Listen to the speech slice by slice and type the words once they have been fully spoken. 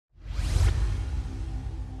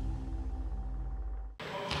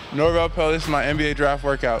Norvel Pelle, this is my NBA draft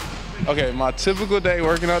workout. Okay, my typical day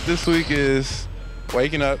working out this week is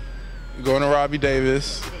waking up, going to Robbie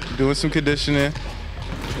Davis, doing some conditioning,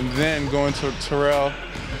 and then going to Terrell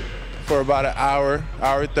for about an hour,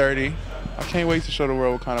 hour 30. I can't wait to show the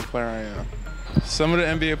world what kind of player I am. Some of the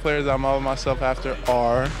NBA players I model myself after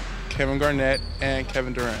are Kevin Garnett and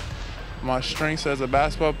Kevin Durant. My strengths as a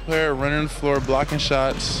basketball player: running the floor, blocking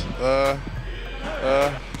shots,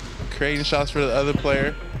 creating shots for the other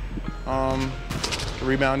player,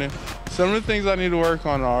 rebounding. Some of the things I need to work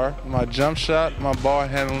on are my jump shot, my ball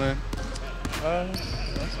handling.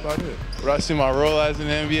 That's about it. What I see my role as in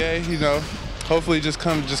the NBA, you know, hopefully just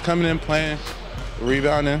coming in, playing,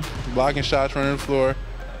 rebounding, blocking shots, running the floor,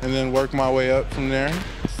 and then work my way up from there.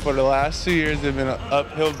 For the last 2 years, it's been an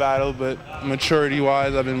uphill battle, but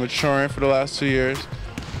maturity-wise, I've been maturing for the last 2 years.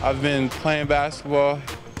 I've been playing basketball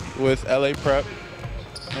with LA Prep,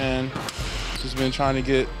 and just been trying to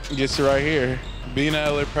get to right here. Being at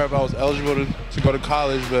LA Prep, I was eligible to go to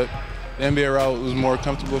college, but the NBA route was more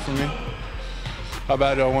comfortable for me. How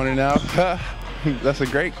bad do I want it now? That's a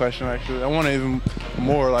great question, actually. I want it even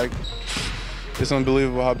more. Like, it's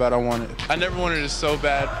unbelievable how bad I want it. I never wanted it so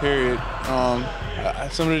bad, period.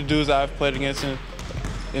 Some of the dudes I've played against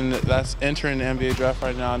that's entering the NBA draft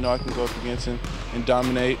right now, I know I can go up against and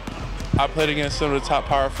dominate. I played against some of the top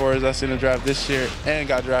power forwards that's in the draft this year and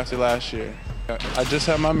got drafted last year. I just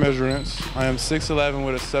have my measurements. I am 6'11"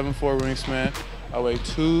 with a 7'4" wingspan. I weigh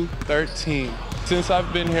 213. Since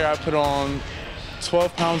I've been here, I put on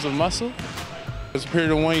 12 pounds of muscle. There's a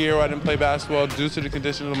period of 1 year where I didn't play basketball due to the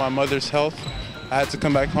condition of my mother's health. I had to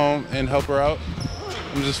come back home and help her out.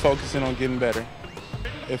 I'm just focusing on getting better.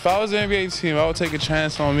 If I was an NBA team, I would take a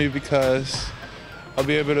chance on me because I'll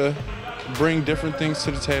be able to bring different things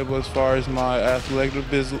to the table as far as my athletic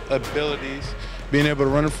abilities, being able to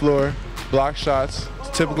run the floor, block shots.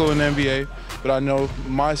 It's typical in the NBA, but I know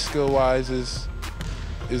my skill-wise is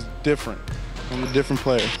different. I'm a different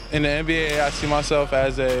player. In the NBA, I see myself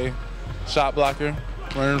as a shot blocker,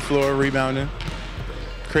 running the floor, rebounding,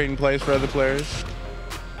 creating plays for other players.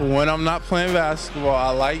 When I'm not playing basketball,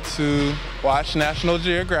 I like to watch National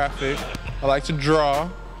Geographic. I like to draw.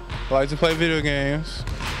 I like to play video games.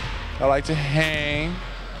 I like to hang.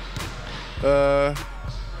 I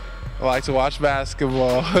like to watch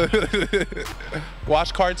basketball.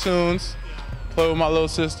 Watch cartoons. Play with my little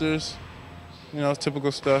sisters. You know,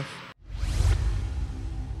 typical stuff.